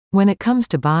When it comes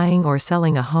to buying or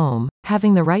selling a home,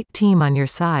 having the right team on your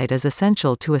side is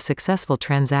essential to a successful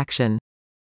transaction.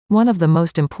 One of the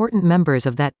most important members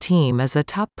of that team is a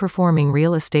top-performing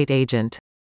real estate agent.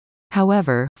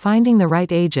 However, finding the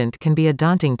right agent can be a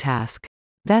daunting task.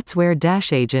 That's where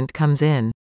Dash Agent comes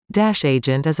in. Dash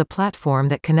Agent is a platform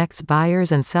that connects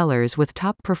buyers and sellers with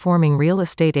top-performing real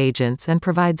estate agents and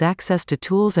provides access to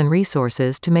tools and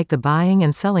resources to make the buying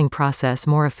and selling process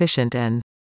more efficient and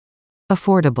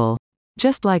affordable.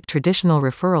 Just like traditional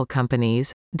referral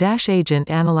companies, Dash Agent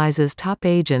analyzes top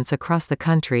agents across the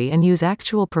country and use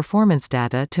actual performance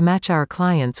data to match our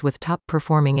clients with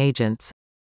top-performing agents.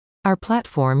 Our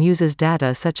platform uses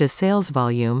data such as sales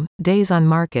volume, days on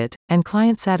market, and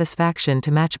client satisfaction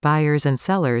to match buyers and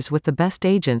sellers with the best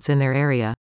agents in their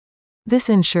area. This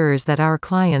ensures that our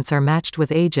clients are matched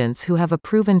with agents who have a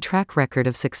proven track record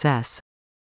of success.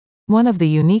 One of the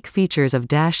unique features of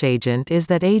Dash Agent is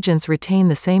that agents retain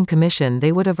the same commission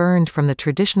they would have earned from the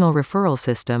traditional referral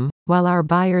system, while our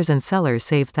buyers and sellers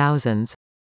save thousands.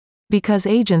 Because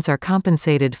agents are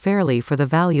compensated fairly for the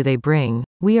value they bring,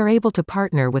 we are able to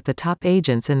partner with the top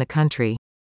agents in the country.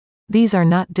 These are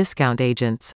not discount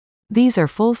agents. These are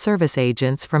full-service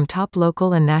agents from top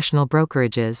local and national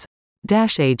brokerages.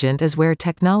 Dash Agent is where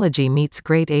technology meets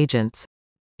great agents.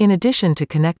 In addition to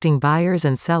connecting buyers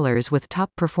and sellers with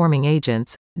top-performing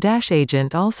agents, Dash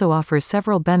Agent also offers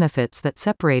several benefits that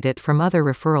separate it from other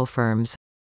referral firms.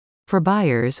 For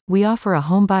buyers, we offer a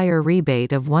homebuyer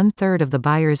rebate of 1/3 of the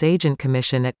buyer's agent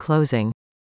commission at closing.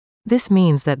 This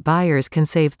means that buyers can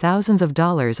save thousands of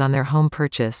dollars on their home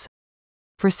purchase.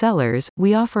 For sellers,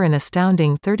 we offer an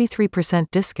astounding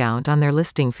 33% discount on their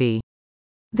listing fee.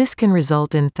 This can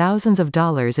result in thousands of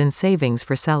dollars in savings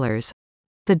for sellers.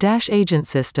 The Dash Agent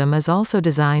system is also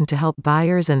designed to help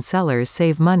buyers and sellers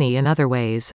save money in other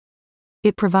ways.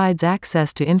 It provides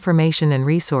access to information and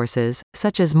resources,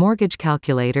 such as mortgage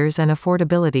calculators and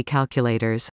affordability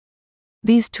calculators.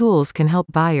 These tools can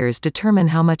help buyers determine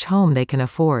how much home they can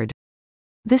afford.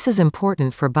 This is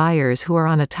important for buyers who are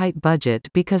on a tight budget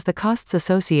because the costs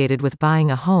associated with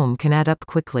buying a home can add up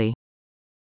quickly.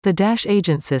 The Dash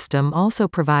Agent system also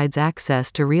provides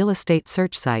access to real estate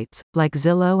search sites, like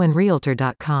Zillow and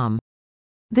Realtor.com.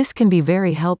 This can be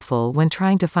very helpful when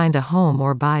trying to find a home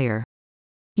or buyer.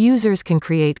 Users can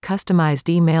create customized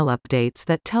email updates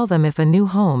that tell them if a new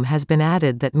home has been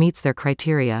added that meets their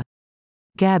criteria.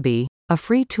 Gabi, a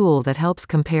free tool that helps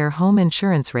compare home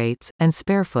insurance rates, and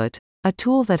Sparefoot, a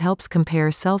tool that helps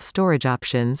compare self-storage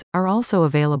options, are also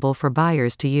available for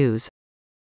buyers to use.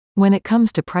 When it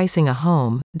comes to pricing a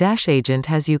home, Dash Agent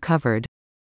has you covered.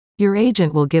 Your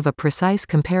agent will give a precise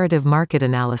comparative market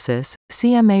analysis,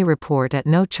 CMA report at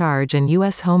no charge, and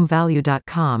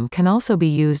USHomeValue.com can also be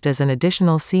used as an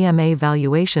additional CMA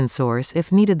valuation source if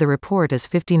needed. The report is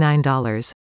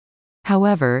 $59.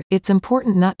 However, it's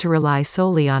important not to rely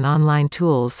solely on online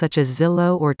tools such as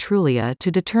Zillow or Trulia to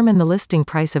determine the listing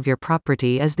price of your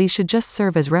property, as these should just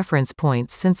serve as reference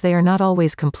points since they are not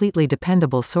always completely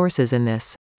dependable sources in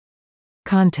this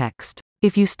context.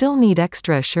 If you still need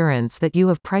extra assurance that you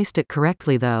have priced it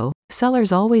correctly though,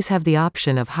 sellers always have the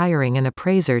option of hiring an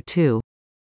appraiser too.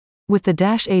 With the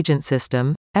Dash Agent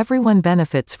system, everyone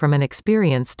benefits from an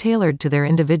experience tailored to their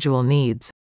individual needs.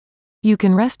 You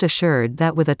can rest assured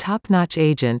that with a top-notch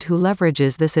agent who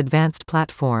leverages this advanced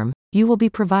platform, you will be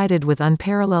provided with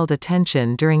unparalleled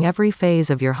attention during every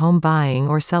phase of your home buying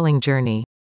or selling journey.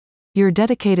 Your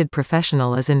dedicated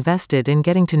professional is invested in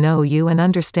getting to know you and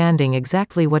understanding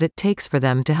exactly what it takes for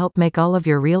them to help make all of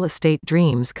your real estate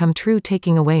dreams come true,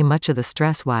 taking away much of the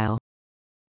stress while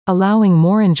allowing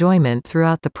more enjoyment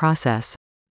throughout the process.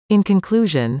 In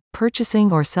conclusion, purchasing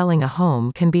or selling a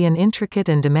home can be an intricate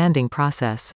and demanding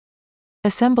process.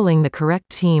 Assembling the correct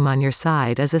team on your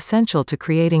side is essential to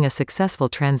creating a successful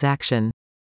transaction.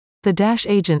 The Dash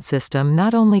Agent system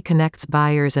not only connects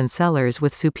buyers and sellers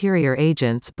with superior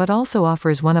agents but also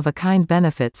offers one-of-a-kind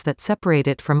benefits that separate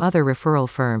it from other referral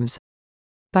firms.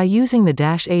 By using the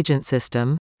Dash Agent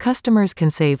system, customers can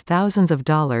save thousands of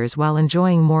dollars while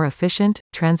enjoying more efficient,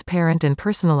 transparent, and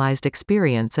personalized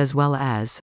experience, as well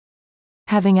as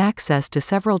having access to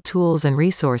several tools and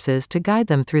resources to guide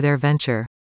them through their venture.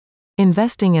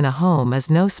 Investing in a home is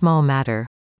no small matter.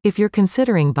 If you're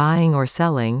considering buying or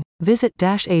selling, visit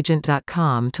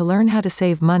dashagent.com to learn how to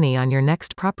save money on your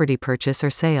next property purchase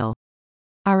or sale.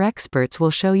 Our experts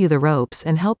will show you the ropes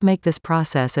and help make this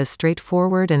process as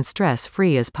straightforward and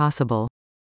stress-free as possible.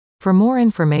 For more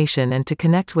information and to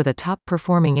connect with a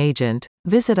top-performing agent,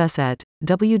 visit us at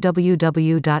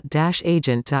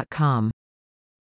www.dashagent.com.